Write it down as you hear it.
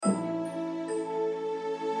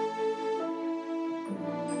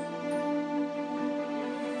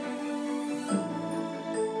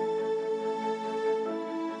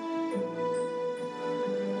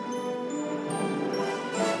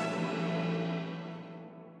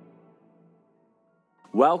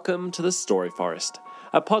Welcome to the Story Forest,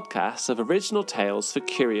 a podcast of original tales for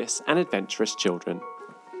curious and adventurous children.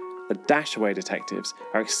 The Dashaway detectives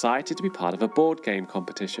are excited to be part of a board game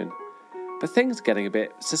competition, but things are getting a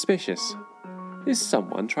bit suspicious. Is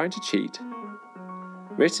someone trying to cheat?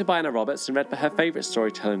 Written by Anna Roberts and read by her favourite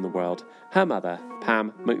storyteller in the world, her mother,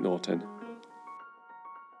 Pam McNaughton.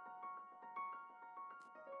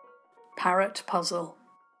 Parrot puzzle.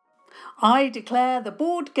 I declare the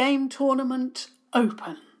board game tournament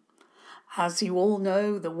open. As you all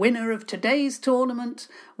know, the winner of today's tournament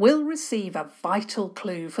will receive a vital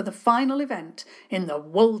clue for the final event in the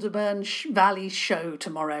Walderburn Valley show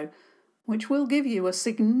tomorrow, which will give you a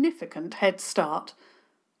significant head start.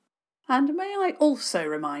 And may I also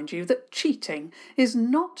remind you that cheating is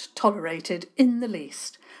not tolerated in the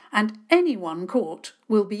least, and anyone caught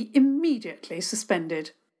will be immediately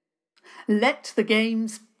suspended. Let the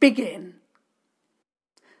games begin.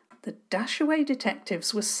 The Dashaway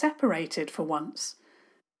detectives were separated for once.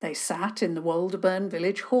 They sat in the Walderburn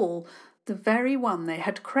village hall, the very one they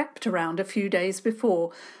had crept around a few days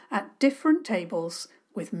before, at different tables,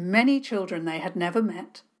 with many children they had never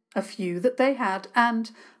met, a few that they had,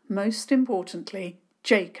 and, most importantly,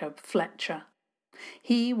 Jacob Fletcher.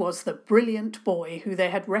 He was the brilliant boy who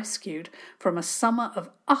they had rescued from a summer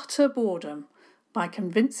of utter boredom by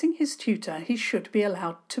convincing his tutor he should be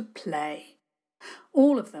allowed to play.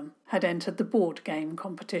 All of them had entered the board game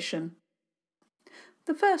competition.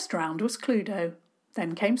 The first round was Cluedo,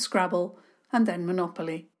 then came Scrabble, and then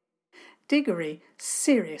Monopoly. Diggory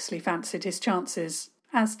seriously fancied his chances,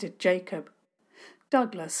 as did Jacob.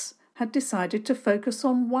 Douglas had decided to focus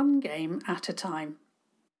on one game at a time.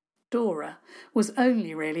 Dora was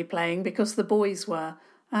only really playing because the boys were,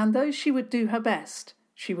 and though she would do her best,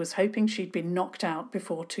 she was hoping she'd be knocked out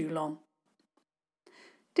before too long.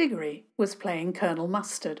 Diggory was playing Colonel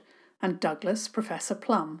Mustard, and Douglas Professor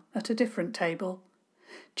Plum at a different table.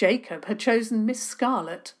 Jacob had chosen Miss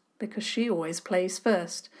Scarlet because she always plays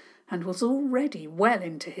first, and was already well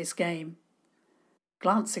into his game.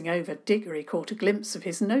 Glancing over, Diggory caught a glimpse of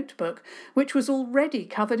his notebook, which was already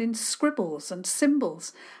covered in scribbles and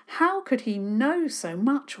symbols. How could he know so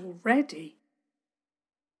much already?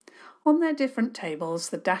 On their different tables,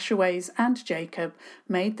 the Dashaways and Jacob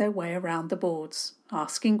made their way around the boards,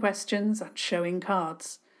 asking questions and showing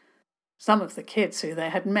cards. Some of the kids who they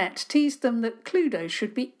had met teased them that Cluedo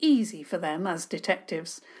should be easy for them as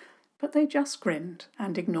detectives, but they just grinned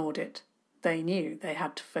and ignored it. They knew they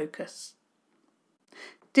had to focus.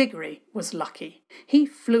 Diggory was lucky. He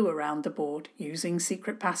flew around the board, using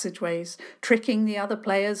secret passageways, tricking the other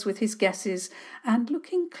players with his guesses, and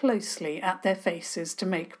looking closely at their faces to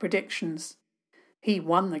make predictions. He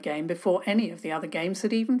won the game before any of the other games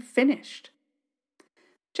had even finished.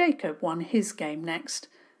 Jacob won his game next.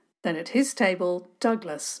 Then at his table,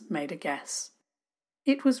 Douglas made a guess.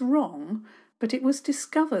 It was wrong, but it was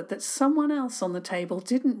discovered that someone else on the table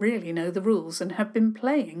didn't really know the rules and had been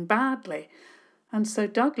playing badly, and so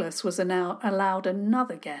Douglas was now allowed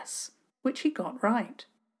another guess, which he got right.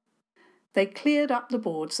 They cleared up the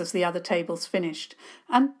boards as the other tables finished,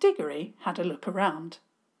 and Diggory had a look around.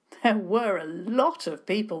 There were a lot of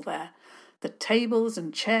people there. The tables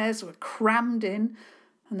and chairs were crammed in,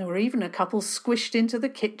 and there were even a couple squished into the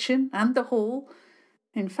kitchen and the hall.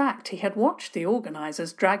 In fact, he had watched the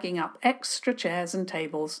organisers dragging up extra chairs and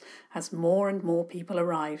tables as more and more people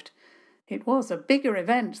arrived. It was a bigger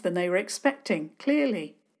event than they were expecting,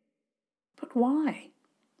 clearly. But why?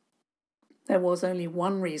 There was only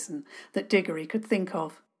one reason that Diggory could think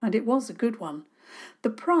of, and it was a good one.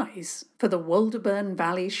 The prize for the Walderburn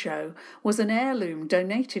Valley show was an heirloom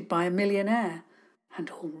donated by a millionaire, and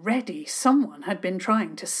already someone had been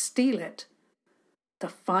trying to steal it. The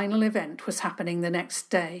final event was happening the next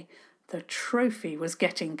day. The trophy was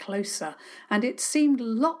getting closer, and it seemed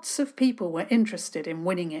lots of people were interested in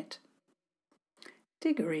winning it.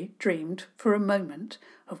 Diggory dreamed for a moment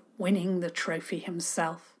of winning the trophy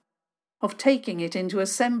himself, of taking it into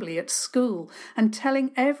assembly at school and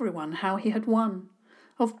telling everyone how he had won,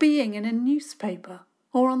 of being in a newspaper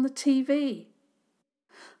or on the TV.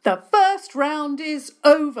 "The first round is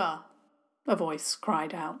over," a voice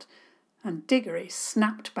cried out, and Diggory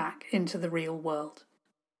snapped back into the real world.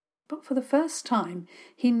 But for the first time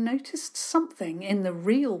he noticed something in the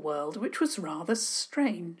real world which was rather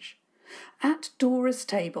strange. At Dora's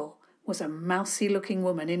table was a mousy-looking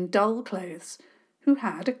woman in dull clothes who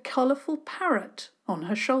had a colourful parrot on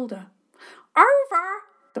her shoulder. "Over!"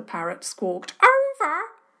 the parrot squawked. "Over!"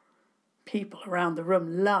 People around the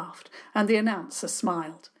room laughed, and the announcer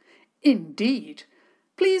smiled. "Indeed.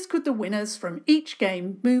 Please could the winners from each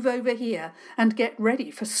game move over here and get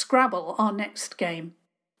ready for Scrabble, our next game.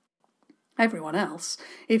 Everyone else,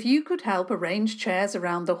 if you could help arrange chairs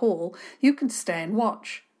around the hall, you can stay and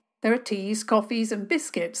watch. There are teas, coffees and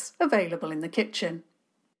biscuits available in the kitchen.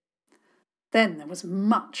 Then there was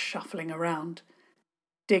much shuffling around.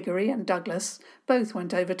 Diggory and Douglas both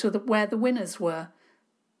went over to where the winners were.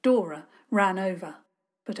 Dora ran over,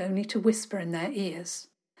 but only to whisper in their ears,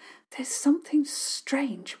 "There's something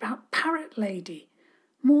strange about Parrot Lady.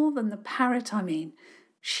 More than the parrot, I mean.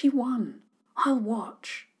 She won. I'll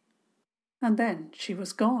watch." And then she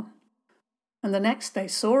was gone. And the next they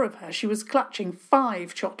saw of her, she was clutching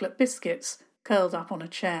 5 chocolate biscuits, curled up on a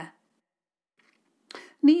chair.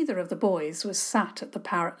 Neither of the boys was sat at the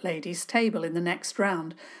Parrot Lady's table in the next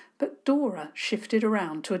round, but Dora shifted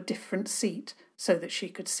around to a different seat so that she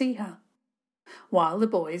could see her. While the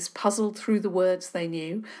boys puzzled through the words they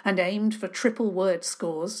knew and aimed for triple word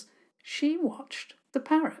scores, she watched the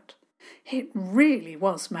parrot. It really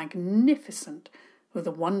was magnificent, with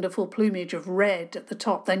a wonderful plumage of red at the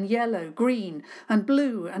top, then yellow, green and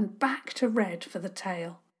blue, and back to red for the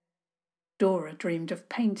tail. Dora dreamed of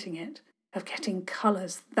painting it, of getting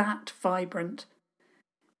colours that vibrant.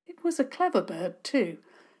 It was a clever bird too.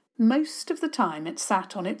 Most of the time it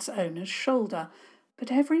sat on its owner's shoulder,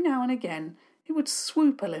 but every now and again it would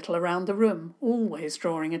swoop a little around the room, always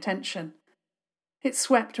drawing attention. It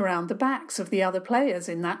swept around the backs of the other players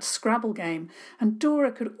in that Scrabble game, and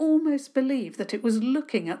Dora could almost believe that it was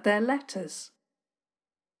looking at their letters.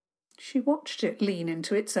 She watched it lean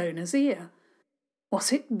into its owner's ear.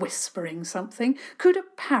 Was it whispering something? Could a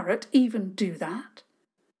parrot even do that?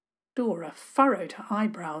 Dora furrowed her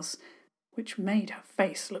eyebrows, which made her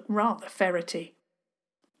face look rather ferrety.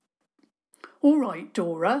 "All right,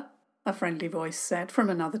 Dora," a friendly voice said from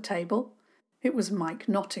another table. It was Mike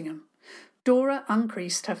Nottingham. Dora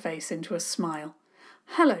uncreased her face into a smile.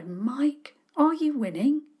 "Hello, Mike. Are you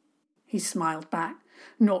winning?" He smiled back.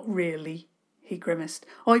 "Not really," he grimaced.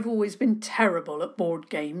 "I've always been terrible at board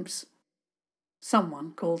games."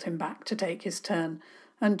 Someone called him back to take his turn,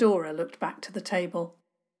 and Dora looked back to the table.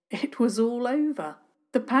 It was all over.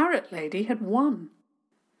 The Parrot Lady had won.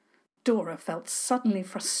 Dora felt suddenly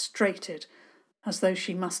frustrated, as though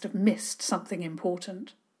she must have missed something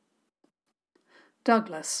important.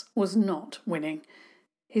 Douglas was not winning.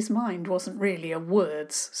 His mind wasn't really a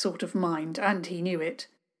words sort of mind, and he knew it.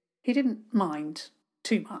 He didn't mind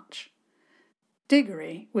too much.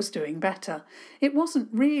 Diggory was doing better. It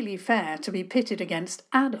wasn't really fair to be pitted against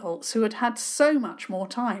adults who had had so much more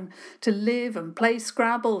time to live and play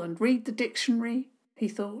Scrabble and read the dictionary, he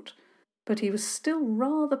thought, but he was still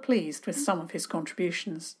rather pleased with some of his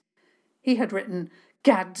contributions. He had written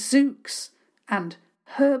gadzooks and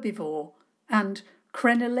herbivore and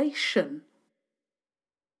crenellation.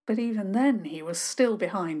 But even then he was still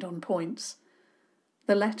behind on points.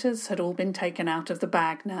 The letters had all been taken out of the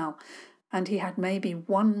bag now, and he had maybe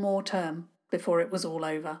one more term before it was all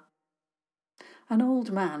over. An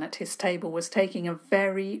old man at his table was taking a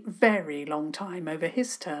very, very long time over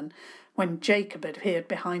his turn when Jacob appeared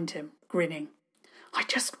behind him, grinning. "I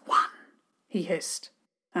just won," he hissed,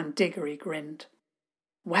 and Diggory grinned.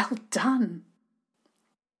 "Well done."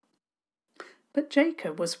 But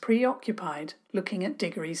Jacob was preoccupied looking at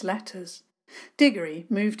Diggory's letters. Diggory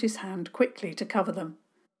moved his hand quickly to cover them.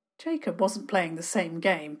 Jacob wasn't playing the same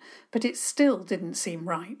game, but it still didn't seem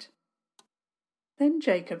right. Then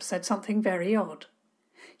Jacob said something very odd.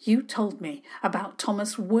 "You told me about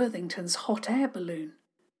Thomas Worthington's hot air balloon.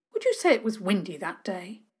 Would you say it was windy that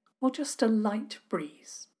day, or just a light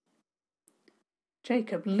breeze?"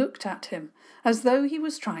 Jacob looked at him as though he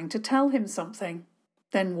was trying to tell him something,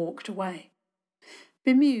 then walked away.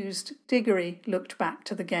 Bemused, Diggory looked back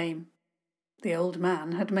to the game. The old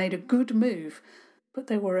man had made a good move, but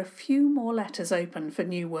there were a few more letters open for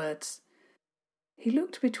new words. He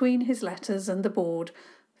looked between his letters and the board,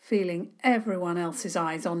 feeling everyone else's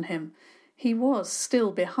eyes on him. He was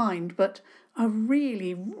still behind, but a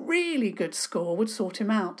really, really good score would sort him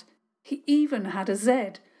out. He even had a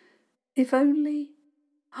Z. If only...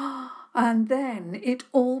 And then it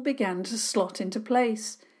all began to slot into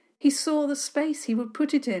place. He saw the space he would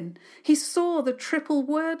put it in. He saw the triple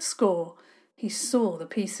word score. He saw the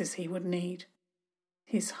pieces he would need.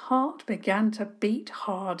 His heart began to beat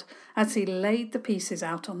hard as he laid the pieces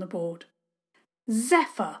out on the board.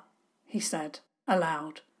 "Zephyr," he said,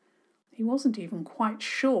 aloud. He wasn't even quite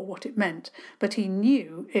sure what it meant, but he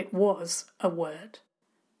knew it was a word.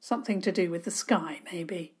 Something to do with the sky,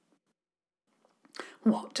 maybe.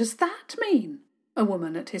 "What does that mean?" a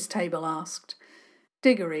woman at his table asked.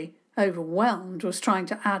 Diggory, overwhelmed, was trying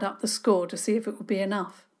to add up the score to see if it would be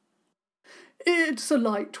enough. "It's a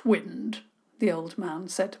light wind," the old man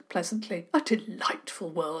said pleasantly. "A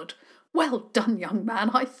delightful word. Well done, young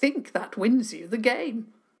man. I think that wins you the game.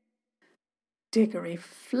 Diggory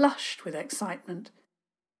flushed with excitement.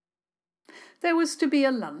 There was to be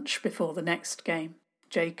a lunch before the next game.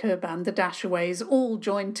 Jacob and the Dashaways all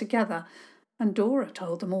joined together, and Dora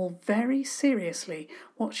told them all very seriously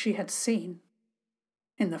what she had seen.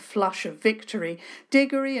 In the flush of victory,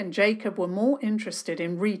 Diggory and Jacob were more interested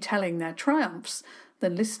in retelling their triumphs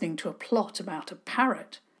than listening to a plot about a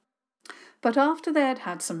parrot. But after they had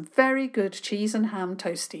had some very good cheese and ham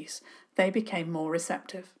toasties, they became more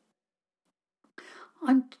receptive.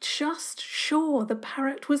 I'm just sure the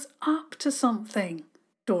parrot was up to something,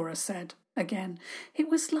 Dora said again. It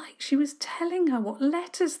was like she was telling her what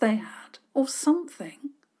letters they had, or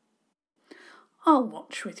something. I'll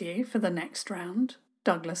watch with you for the next round,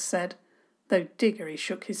 Douglas said, though Diggory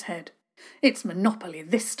shook his head. It's Monopoly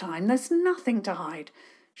this time. There's nothing to hide.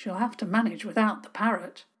 She'll have to manage without the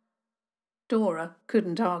parrot. Dora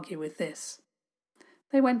couldn't argue with this.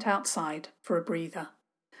 They went outside for a breather.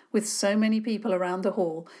 With so many people around the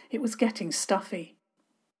hall, it was getting stuffy.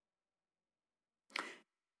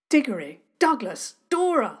 Diggory, Douglas,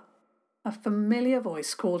 Dora! A familiar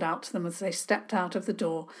voice called out to them as they stepped out of the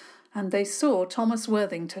door, and they saw Thomas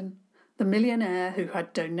Worthington, the millionaire who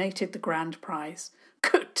had donated the grand prize.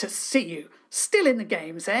 Good to see you. Still in the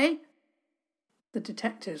games, eh? The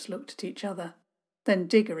detectives looked at each other. Then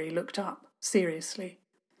Diggory looked up, seriously.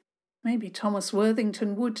 Maybe Thomas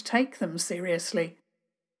Worthington would take them seriously.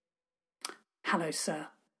 Hello, sir.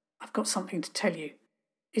 I've got something to tell you.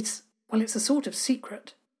 It's a sort of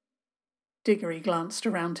secret. Diggory glanced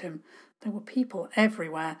around him. There were people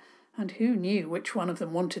everywhere, and who knew which one of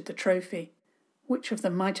them wanted the trophy? Which of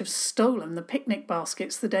them might have stolen the picnic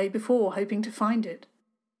baskets the day before, hoping to find it?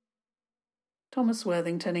 Thomas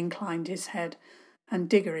Worthington inclined his head, and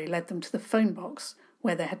Diggory led them to the phone box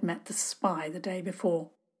where they had met the spy the day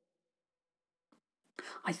before.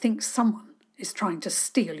 I think someone is trying to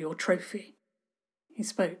steal your trophy. He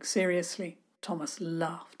spoke seriously. Thomas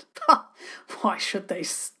laughed. Why should they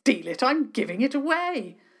steal it? I'm giving it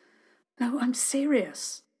away. No, I'm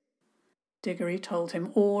serious. Diggory told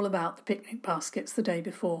him all about the picnic baskets the day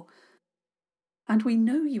before. And we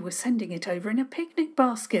know you were sending it over in a picnic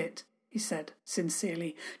basket, he said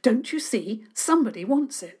sincerely. Don't you see? Somebody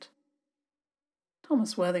wants it.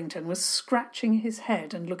 Thomas Worthington was scratching his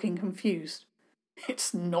head and looking confused.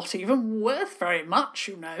 It's not even worth very much,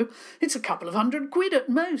 you know. It's a couple of £100 at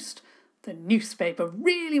most. The newspaper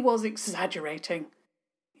really was exaggerating.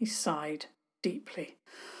 He sighed deeply.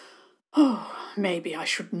 Oh, maybe I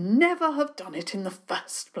should never have done it in the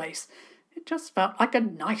first place. It just felt like a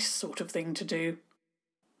nice sort of thing to do.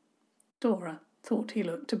 Dora thought he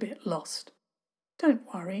looked a bit lost.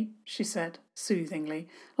 Don't worry, she said soothingly,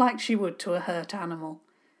 like she would to a hurt animal.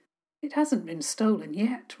 It hasn't been stolen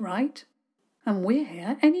yet, right? And we're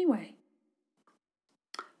here anyway.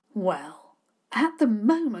 Well, at the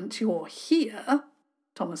moment you're here,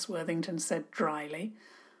 Thomas Worthington said dryly,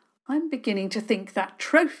 I'm beginning to think that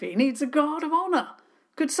trophy needs a guard of honour.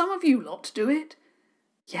 Could some of you lot do it?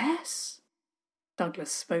 Yes.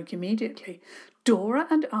 Douglas spoke immediately. Dora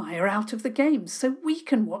and I are out of the game, so we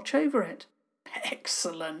can watch over it.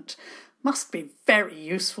 Excellent. Must be very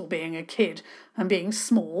useful being a kid and being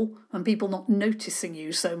small and people not noticing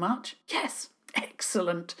you so much. Yes,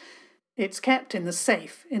 excellent. It's kept in the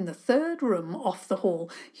safe in the third room off the hall.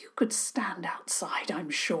 You could stand outside,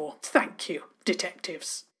 I'm sure. Thank you,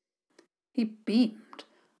 detectives. He beamed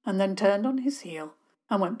and then turned on his heel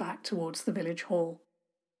and went back towards the village hall.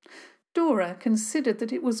 Dora considered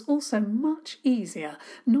that it was also much easier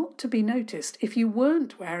not to be noticed if you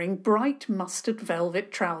weren't wearing bright mustard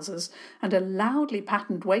velvet trousers and a loudly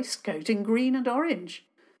patterned waistcoat in green and orange.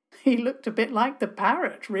 He looked a bit like the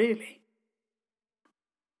parrot, really.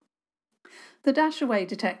 The Dashaway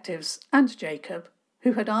detectives and Jacob,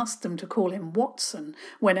 who had asked them to call him Watson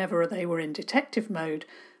whenever they were in detective mode,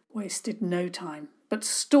 wasted no time, but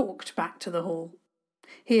stalked back to the hall.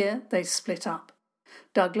 Here they split up.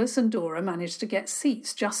 Douglas and Dora managed to get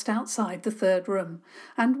seats just outside the third room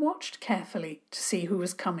and watched carefully to see who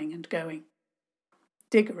was coming and going.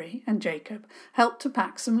 Diggory and Jacob helped to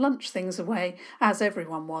pack some lunch things away, as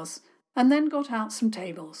everyone was, and then got out some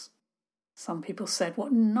tables. Some people said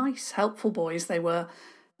what nice, helpful boys they were,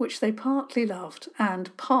 which they partly loved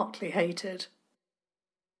and partly hated.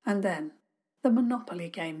 And then the Monopoly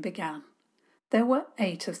game began. There were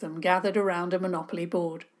 8 of them gathered around a Monopoly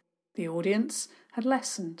board. The audience had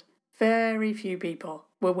lessened. Very few people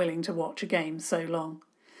were willing to watch a game so long.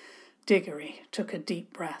 Diggory took a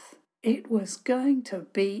deep breath. It was going to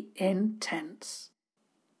be intense.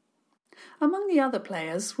 Among the other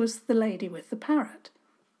players was the lady with the parrot.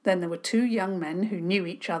 Then there were two young men who knew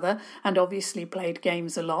each other and obviously played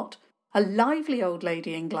games a lot, a lively old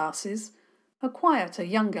lady in glasses, a quieter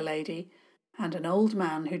younger lady, and an old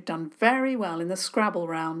man who'd done very well in the Scrabble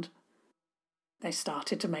round. They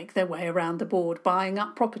started to make their way around the board, buying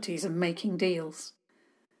up properties and making deals.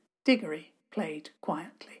 Diggory played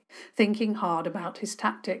quietly, thinking hard about his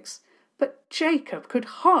tactics. But Jacob could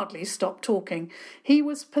hardly stop talking. He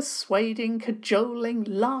was persuading, cajoling,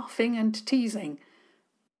 laughing and teasing.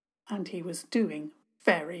 And he was doing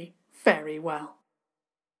very, very well.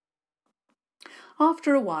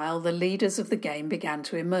 After a while, the leaders of the game began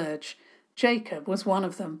to emerge. Jacob was one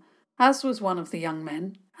of them, as was one of the young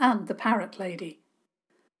men and the Parrot lady.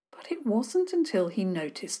 But it wasn't until he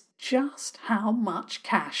noticed just how much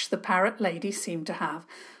cash the Parrot lady seemed to have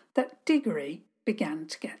that Diggory began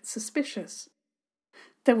to get suspicious.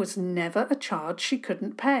 There was never a charge she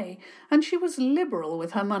couldn't pay, and she was liberal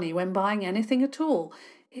with her money when buying anything at all.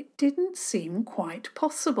 It didn't seem quite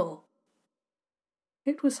possible.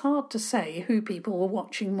 It was hard to say who people were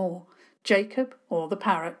watching more, Jacob or the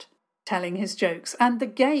Parrot, telling his jokes, and the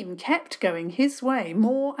game kept going his way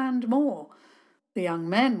more and more. The young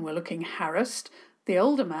men were looking harassed, the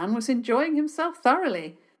older man was enjoying himself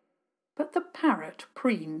thoroughly. But the Parrot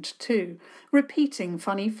preened too, repeating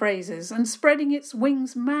funny phrases and spreading its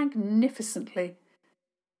wings magnificently.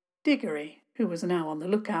 Diggory, who was now on the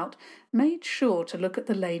lookout, made sure to look at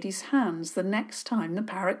the lady's hands the next time the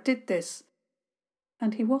Parrot did this.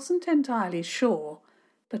 And he wasn't entirely sure,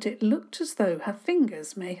 but it looked as though her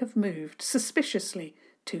fingers may have moved suspiciously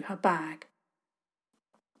to her bag.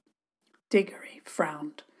 Diggory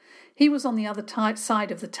frowned. He was on the other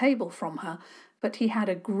side of the table from her, but he had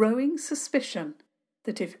a growing suspicion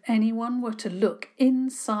that if anyone were to look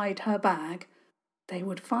inside her bag, they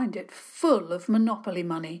would find it full of Monopoly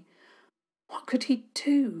money. What could he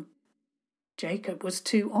do? Jacob was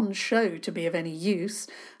too on show to be of any use,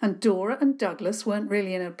 and Dora and Douglas weren't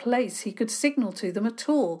really in a place he could signal to them at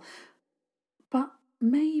all. But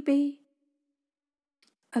maybe...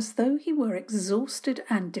 As though he were exhausted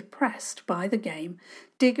and depressed by the game,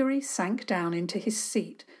 Diggory sank down into his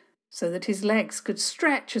seat, so that his legs could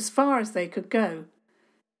stretch as far as they could go.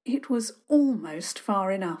 It was almost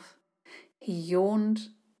far enough. He yawned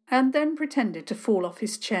and then pretended to fall off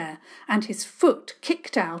his chair, and his foot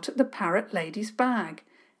kicked out at the Parrot lady's bag.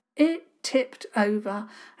 It tipped over,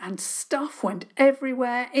 and stuff went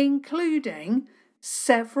everywhere, including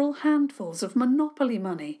several handfuls of Monopoly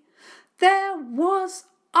money. There was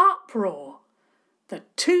uproar. The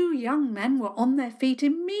two young men were on their feet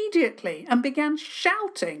immediately and began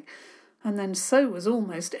shouting, and then so was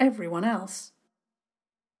almost everyone else.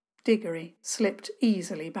 Diggory slipped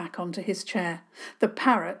easily back onto his chair. The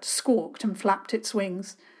Parrot squawked and flapped its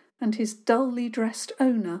wings, and his dully dressed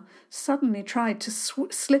owner suddenly tried to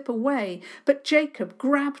slip away, but Jacob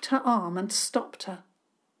grabbed her arm and stopped her.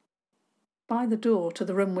 By the door to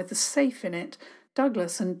the room with the safe in it,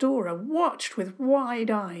 Douglas and Dora watched with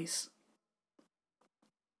wide eyes.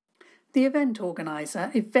 The event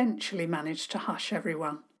organiser eventually managed to hush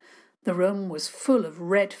everyone. The room was full of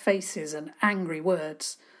red faces and angry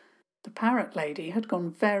words. The Parrot lady had gone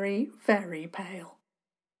very, very pale.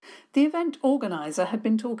 The event organiser had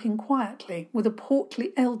been talking quietly with a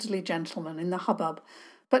portly elderly gentleman in the hubbub,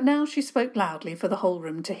 but now she spoke loudly for the whole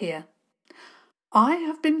room to hear. "I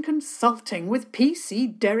have been consulting with P.C.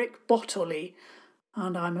 Derek Bottley,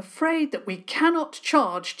 and I'm afraid that we cannot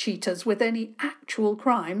charge cheaters with any actual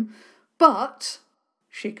crime, but,"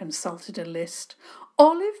 she consulted a list,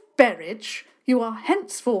 "Olive Berridge, you are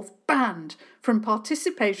henceforth banned from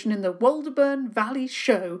participation in the Walderburn Valley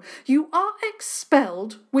show. You are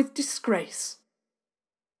expelled with disgrace."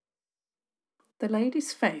 The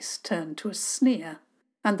lady's face turned to a sneer,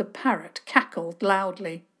 and the Parrot cackled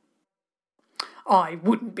loudly. "I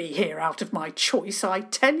wouldn't be here out of my choice, I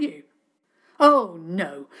tell you. Oh,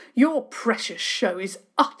 no, your precious show is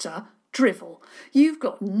utter drivel. You've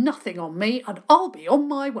got nothing on me, and I'll be on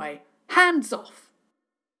my way. Hands off."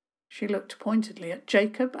 She looked pointedly at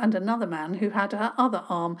Jacob and another man who had her other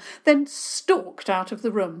arm, then stalked out of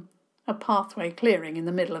the room, a pathway clearing in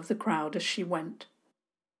the middle of the crowd as she went.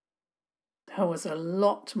 There was a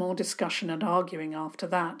lot more discussion and arguing after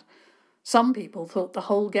that. Some people thought the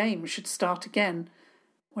whole game should start again,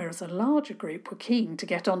 whereas a larger group were keen to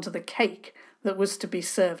get onto the cake that was to be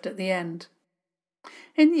served at the end.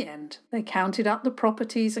 In the end, they counted up the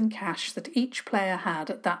properties and cash that each player had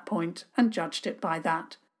at that point and judged it by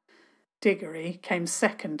that. Diggory came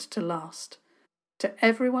second to last. To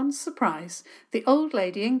everyone's surprise, the old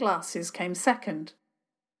lady in glasses came second,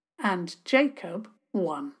 and Jacob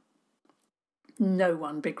won. No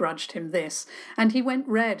one begrudged him this, and he went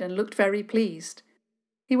red and looked very pleased.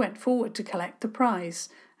 He went forward to collect the prize,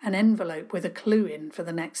 an envelope with a clue in for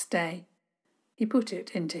the next day. He put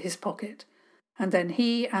it into his pocket, and then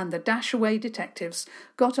he and the Dashaway detectives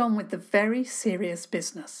got on with the very serious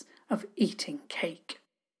business of eating cake.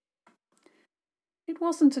 It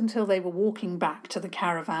wasn't until they were walking back to the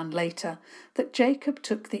caravan later that Jacob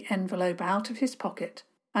took the envelope out of his pocket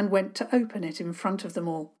and went to open it in front of them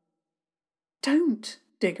all. "Don't,"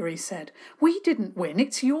 Diggory said. "We didn't win.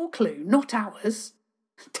 It's your clue, not ours."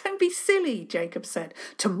 "Don't be silly," Jacob said.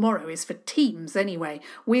 "Tomorrow is for teams anyway.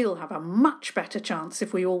 We'll have a much better chance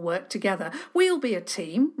if we all work together. We'll be a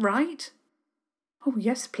team, right?" "Oh,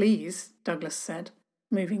 yes, please," Douglas said,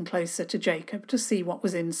 moving closer to Jacob to see what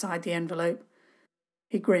was inside the envelope.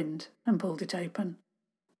 He grinned and pulled it open.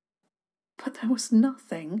 But there was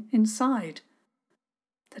nothing inside.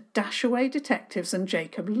 The Dashaway detectives and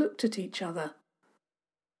Jacob looked at each other.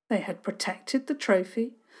 They had protected the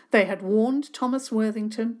trophy, they had warned Thomas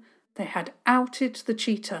Worthington, they had outed the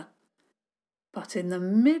cheater. But in the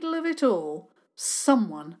middle of it all,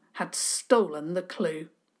 someone had stolen the clue.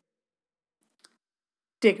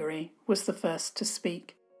 Diggory was the first to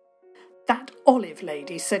speak. "That Olive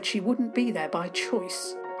lady said she wouldn't be there by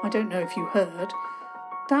choice. I don't know if you heard.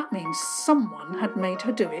 That means someone had made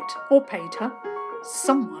her do it, or paid her.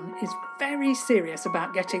 Someone is very serious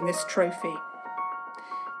about getting this trophy.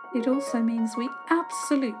 It also means we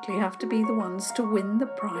absolutely have to be the ones to win the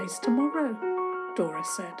prize tomorrow," Dora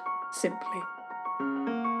said, simply.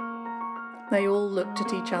 They all looked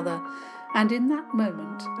at each other, and in that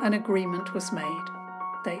moment an agreement was made.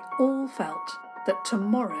 They all felt that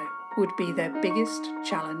tomorrow would be their biggest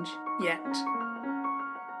challenge yet.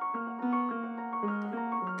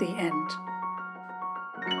 The end.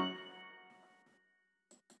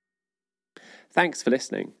 Thanks for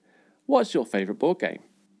listening. What's your favourite board game?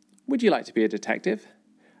 Would you like to be a detective?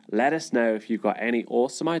 Let us know if you've got any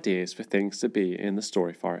awesome ideas for things to be in the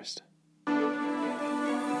Story Forest.